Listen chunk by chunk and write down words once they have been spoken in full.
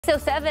So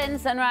 7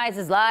 Sunrise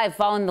is live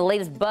following the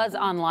latest buzz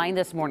online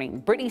this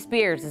morning. Britney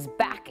Spears is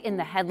back in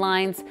the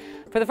headlines.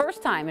 For the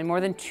first time in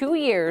more than 2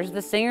 years, the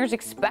singer is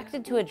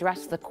expected to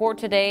address the court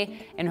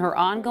today in her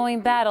ongoing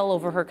battle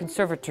over her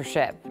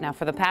conservatorship. Now,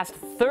 for the past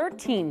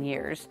 13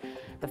 years,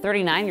 the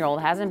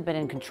 39-year-old hasn't been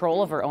in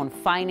control of her own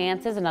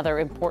finances and other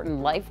important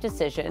life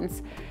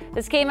decisions.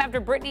 This came after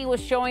Britney was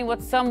showing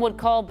what some would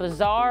call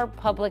bizarre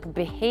public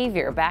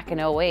behavior back in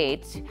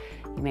 2008.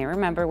 You may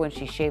remember when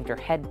she shaved her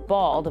head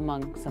bald,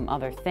 among some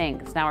other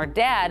things. Now, her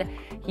dad,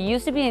 he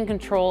used to be in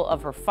control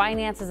of her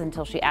finances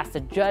until she asked a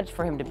judge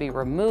for him to be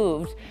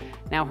removed.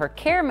 Now, her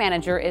care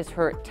manager is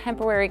her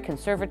temporary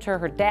conservator.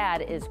 Her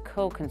dad is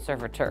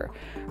co-conservator.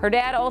 Her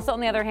dad also, on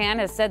the other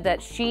hand, has said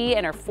that she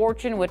and her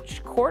fortune,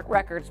 which court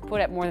records put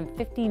at more than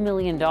 $50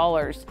 million,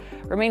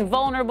 remain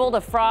vulnerable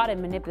to fraud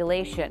and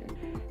manipulation.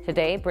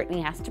 Today,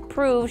 Britney has to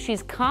prove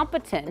she's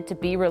competent to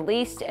be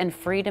released and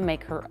free to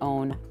make her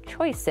own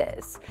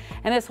choices.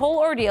 And this whole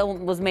ordeal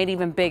was made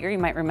even bigger, you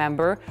might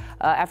remember,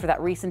 after that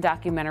recent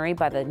documentary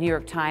by the New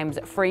York Times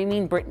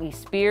framing Britney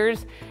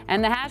Spears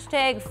and the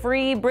hashtag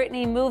Free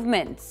Britney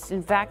movement.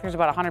 In fact, there's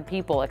about 100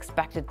 people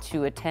expected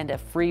to attend a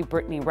Free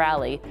Britney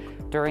rally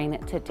during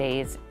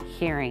today's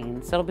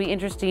hearing. So it'll be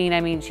interesting.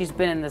 I mean, she's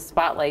been in the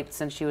spotlight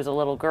since she was a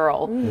little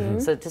girl.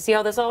 So to see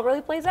how this all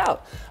really plays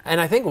out. And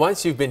I think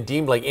once you've been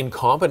deemed like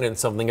incompetent in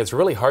something, it's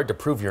really hard to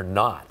prove you're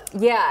not.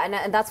 Yeah,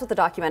 and that's what the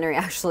documentary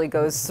actually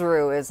goes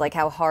through, is like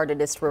how hard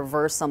it is to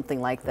reverse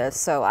something like this.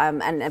 So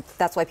and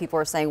that's why people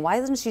are saying, why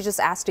isn't she just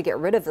asked to get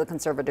rid of the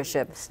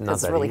conservatorship?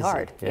 It's really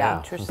hard. Yeah.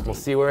 Interesting. We'll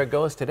see where it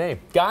goes today.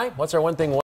 Guy, what's our one thing